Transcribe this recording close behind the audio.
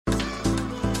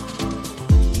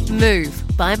Move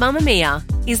by Mamamia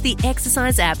is the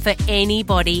exercise app for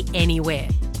anybody, anywhere.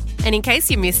 And in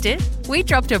case you missed it, we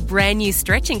dropped a brand new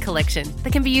stretching collection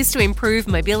that can be used to improve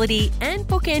mobility and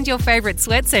bookend your favourite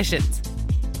sweat sessions.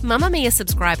 Mamamia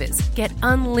subscribers get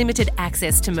unlimited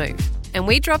access to Move, and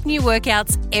we drop new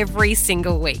workouts every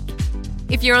single week.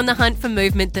 If you're on the hunt for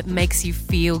movement that makes you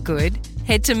feel good,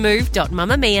 head to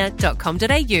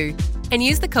move.mamamia.com.au and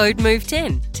use the code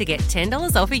MOVE10 to get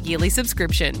 $10 off a yearly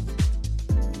subscription.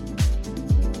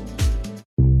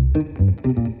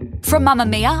 From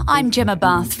Mamamia, I'm Gemma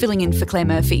Barth, filling in for Claire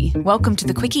Murphy. Welcome to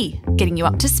The Quickie, getting you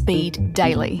up to speed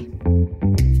daily.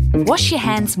 Wash your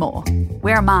hands more.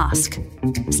 Wear a mask.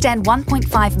 Stand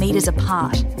 1.5 metres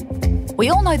apart. We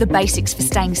all know the basics for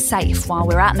staying safe while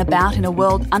we're out and about in a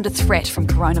world under threat from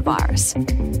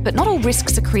coronavirus. But not all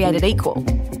risks are created equal,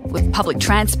 with public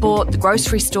transport, the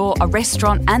grocery store, a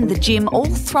restaurant and the gym all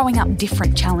throwing up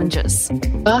different challenges.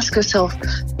 Ask yourself,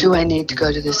 do I need to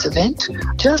go to this event?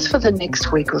 Just for the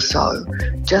next week or so,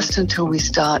 just until we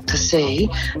start to see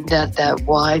that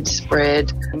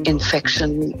widespread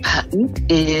infection pattern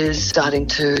is starting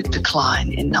to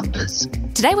decline in numbers.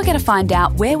 Today we're going to find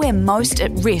out where we're most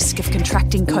at risk of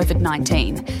contracting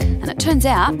COVID-19. And it turns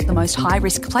out the most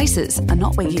high-risk places are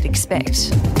not where you'd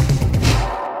expect.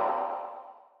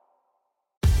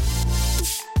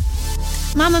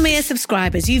 Mamamia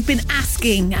subscribers, you've been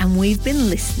asking and we've been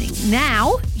listening.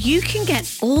 Now you can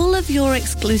get all of your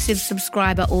exclusive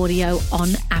subscriber audio on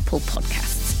Apple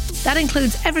Podcasts. That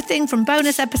includes everything from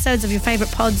bonus episodes of your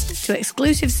favourite pods to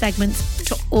exclusive segments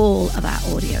to all of our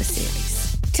audio series.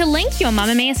 To link your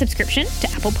Mamamia subscription to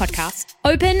Apple Podcasts,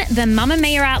 open the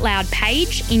Mamamia Out Loud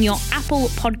page in your Apple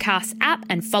Podcasts app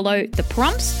and follow the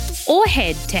prompts, or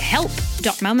head to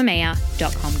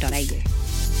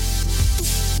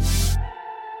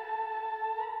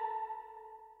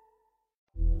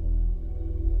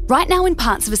help.mamamia.com.au. Right now in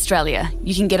parts of Australia,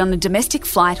 you can get on a domestic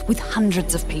flight with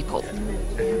hundreds of people.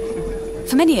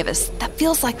 For many of us, that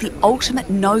feels like the ultimate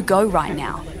no-go right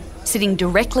now, sitting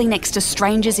directly next to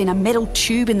strangers in a metal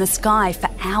tube in the sky for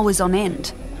hours on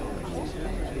end.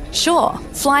 Sure,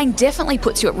 flying definitely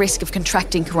puts you at risk of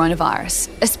contracting coronavirus,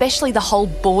 especially the whole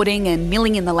boarding and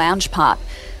milling in the lounge part,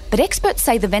 but experts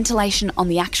say the ventilation on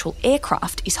the actual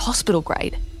aircraft is hospital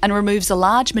grade and removes a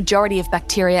large majority of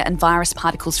bacteria and virus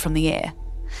particles from the air.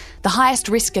 The highest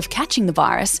risk of catching the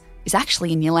virus is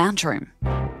actually in your lounge room.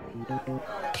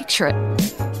 Picture it.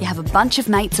 You have a bunch of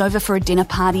mates over for a dinner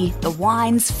party, the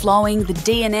wine's flowing, the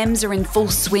D&Ms are in full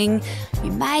swing.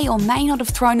 You may or may not have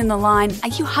thrown in the line, "Are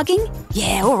you hugging?"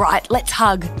 "Yeah, all right, let's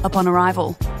hug," upon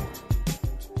arrival.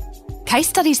 Case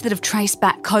studies that have traced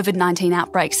back COVID-19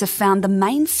 outbreaks have found the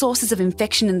main sources of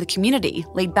infection in the community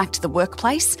lead back to the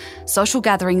workplace, social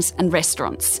gatherings and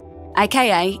restaurants,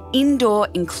 aka indoor,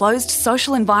 enclosed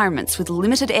social environments with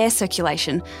limited air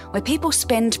circulation where people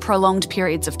spend prolonged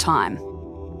periods of time.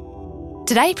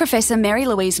 Today, Professor Mary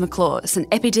Louise McLaws, an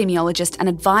epidemiologist and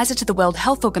advisor to the World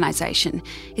Health Organization,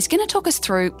 is going to talk us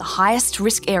through the highest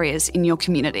risk areas in your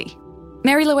community.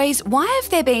 Mary Louise, why have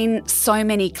there been so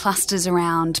many clusters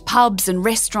around pubs and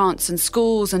restaurants and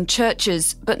schools and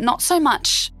churches, but not so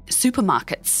much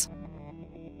supermarkets?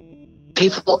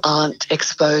 People aren't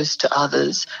exposed to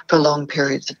others for long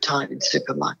periods of time in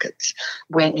supermarkets.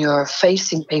 When you're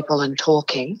facing people and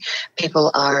talking, people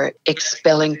are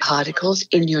expelling particles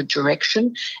in your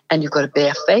direction and you've got a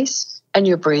bare face and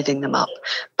you're breathing them up.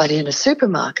 But in a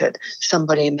supermarket,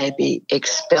 somebody may be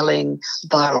expelling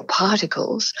viral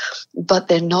particles, but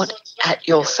they're not at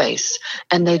your face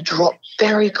and they drop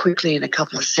very quickly in a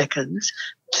couple of seconds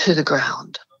to the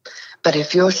ground. But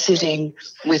if you're sitting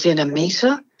within a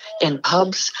metre in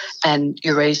pubs and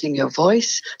you're raising your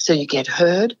voice so you get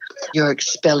heard, you're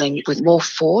expelling with more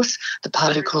force the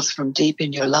particles from deep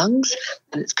in your lungs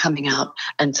and it's coming out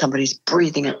and somebody's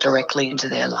breathing it directly into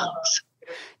their lungs.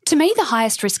 To me, the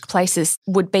highest risk places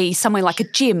would be somewhere like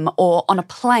a gym or on a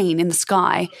plane in the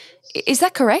sky. Is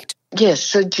that correct? Yes,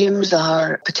 so gyms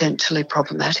are potentially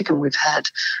problematic and we've had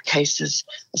cases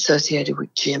associated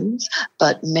with gyms,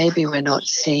 but maybe we're not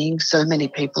seeing so many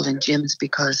people in gyms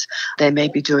because they may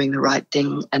be doing the right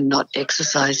thing and not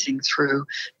exercising through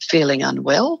feeling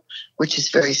unwell, which is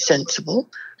very sensible.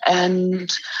 And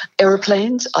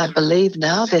aeroplanes, I believe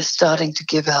now they're starting to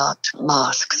give out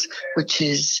masks, which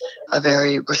is a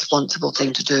very responsible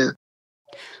thing to do.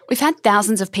 We've had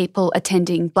thousands of people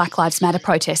attending Black Lives Matter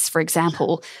protests, for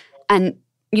example, and,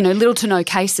 little to no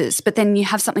cases. But then you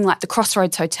have something like the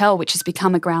Crossroads Hotel, which has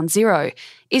become a ground zero.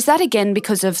 Is that again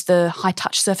because of the high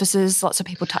touch surfaces, lots of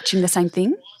people touching the same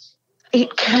thing?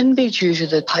 It can be due to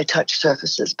the high-touch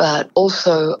surfaces, but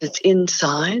also it's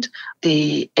inside,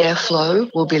 the airflow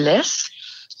will be less,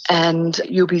 and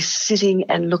you'll be sitting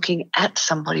and looking at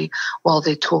somebody while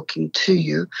they're talking to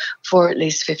you for at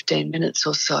least 15 minutes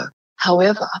or so.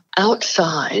 However,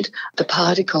 outside, the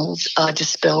particles are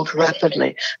dispelled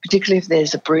rapidly, particularly if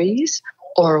there's a breeze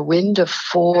or a wind of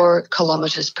 4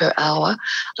 kilometres per hour.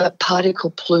 A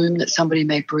particle plume that somebody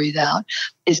may breathe out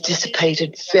is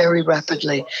dissipated very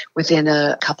rapidly within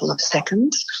a couple of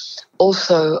seconds.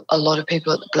 Also, a lot of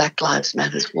people at the Black Lives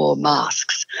Matter wore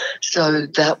masks, so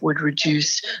that would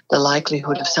reduce the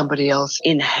likelihood of somebody else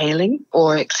inhaling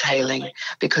or exhaling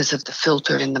because of the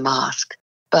filter in the mask.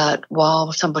 But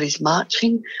while somebody's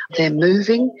marching, they're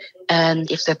moving, and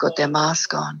if they've got their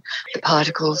mask on, the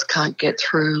particles can't get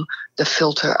through the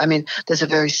filter. I mean, there's a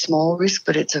very small risk,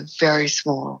 but it's a very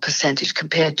small percentage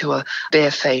compared to a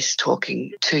bare face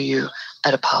talking to you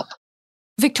at a pub.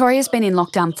 Victoria's been in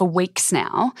lockdown for weeks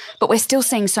now, but we're still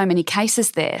seeing so many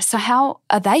cases there. So how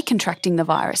are they contracting the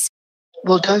virus?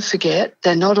 Well, don't forget,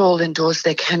 they're not all indoors.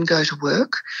 They can go to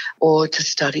work or to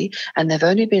study, and they've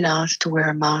only been asked to wear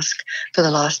a mask for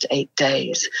the last 8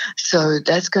 days. So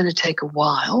that's going to take a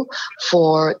while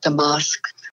for the mask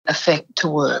effect to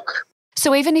work.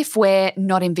 So even if we're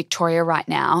not in Victoria right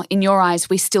now, in your eyes,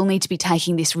 we still need to be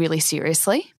taking this really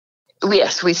seriously?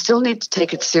 Yes, we still need to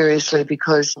take it seriously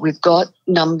because we've got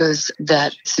numbers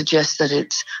that suggest that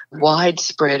it's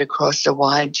widespread across a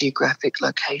wide geographic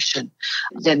location.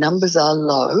 Their numbers are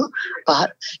low,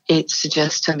 but it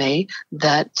suggests to me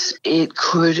that it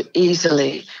could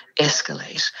easily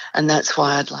escalate. And that's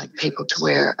why I'd like people to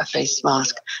wear a face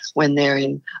mask when they're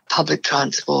in public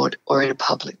transport or in a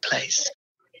public place.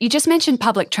 You just mentioned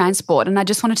public transport, and I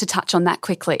just wanted to touch on that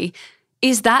quickly.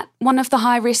 Is that one of the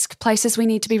high-risk places we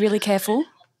need to be really careful?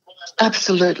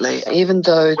 Absolutely. Even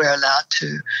though we're allowed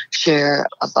to share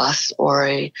a bus or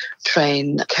a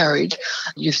train carriage,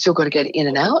 you've still got to get in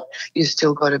and out. You've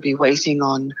still got to be waiting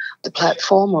on the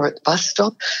platform or at the bus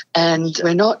stop. And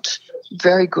we're not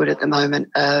very good at the moment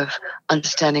of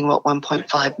understanding what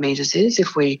 1.5 metres is.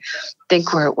 If we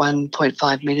think we're at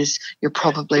 1.5 metres, you're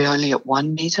probably only at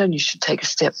 1 metre and you should take a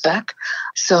step back.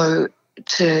 So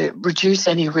to reduce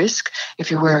any risk,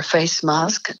 if you wear a face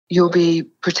mask, you'll be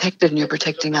protected and you're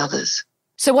protecting others.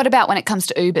 So what about when it comes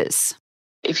to Ubers?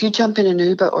 If you jump in an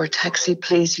Uber or a taxi,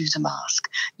 please use a mask.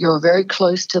 You're very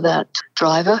close to that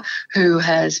driver who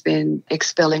has been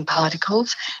expelling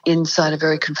particles inside a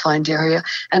very confined area,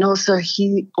 and also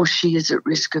he or she is at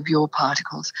risk of your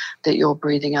particles that you're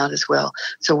breathing out as well.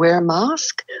 So wear a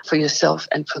mask for yourself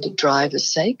and for the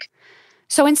driver's sake.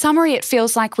 So in summary, it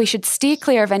feels like we should steer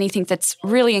clear of anything that's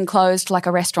really enclosed, like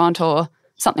a restaurant or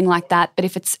something like that. But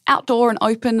if it's outdoor and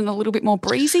open and a little bit more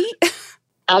breezy...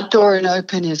 Outdoor and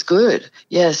open is good.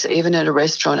 Yes, even at a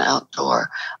restaurant outdoor.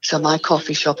 So my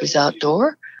coffee shop is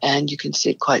outdoor and you can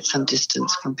sit quite some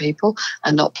distance from people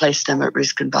and not place them at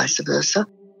risk and vice versa.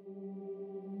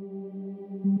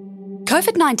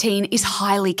 COVID-19 is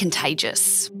highly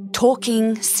contagious.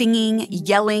 Talking, singing,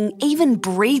 yelling, even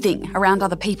breathing around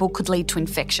other people could lead to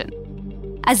infection.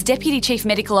 As Deputy Chief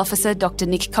Medical Officer Dr.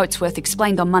 Nick Coatsworth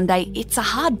explained on Monday, it's a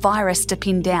hard virus to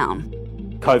pin down.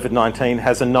 COVID-19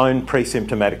 has a known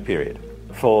pre-symptomatic period.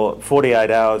 For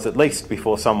 48 hours at least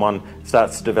before someone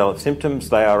starts to develop symptoms,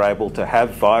 they are able to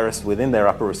have virus within their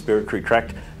upper respiratory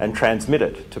tract and transmit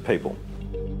it to people.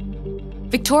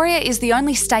 Victoria is the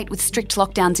only state with strict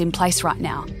lockdowns in place right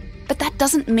now. But that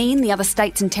doesn't mean the other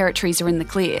states and territories are in the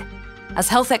clear. As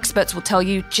health experts will tell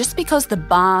you, just because the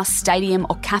bar, stadium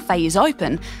or cafe is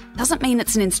open doesn't mean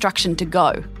it's an instruction to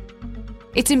go.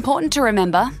 It's important to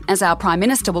remember, as our Prime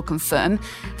Minister will confirm,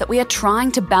 that we are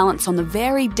trying to balance on the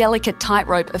very delicate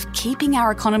tightrope of keeping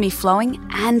our economy flowing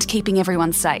and keeping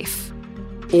everyone safe.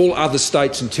 All other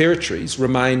states and territories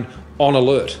remain on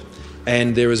alert,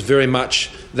 and there is very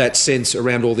much that sense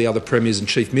around all the other premiers and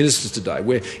chief ministers today,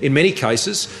 where in many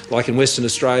cases, like in Western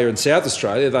Australia and South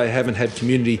Australia, they haven't had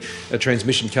community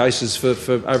transmission cases for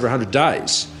over 100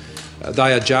 days.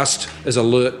 They are just as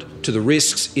alert to the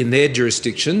risks in their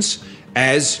jurisdictions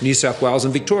as New South Wales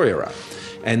and Victoria are,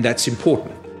 and that's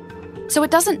important. So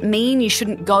it doesn't mean you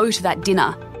shouldn't go to that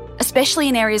dinner, especially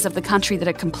in areas of the country that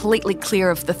are completely clear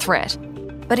of the threat.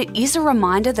 But it is a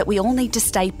reminder that we all need to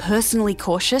stay personally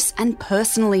cautious and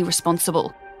personally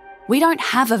responsible. We don't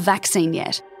have a vaccine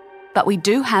yet, but we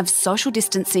do have social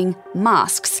distancing,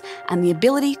 masks, and the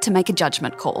ability to make a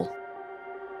judgment call.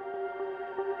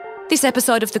 This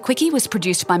episode of The Quickie was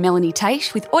produced by Melanie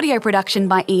Tate with audio production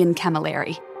by Ian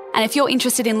Camilleri. And if you're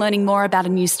interested in learning more about a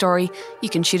news story, you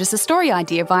can shoot us a story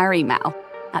idea via email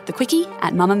at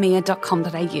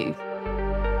thequickie@mamamia.com.au.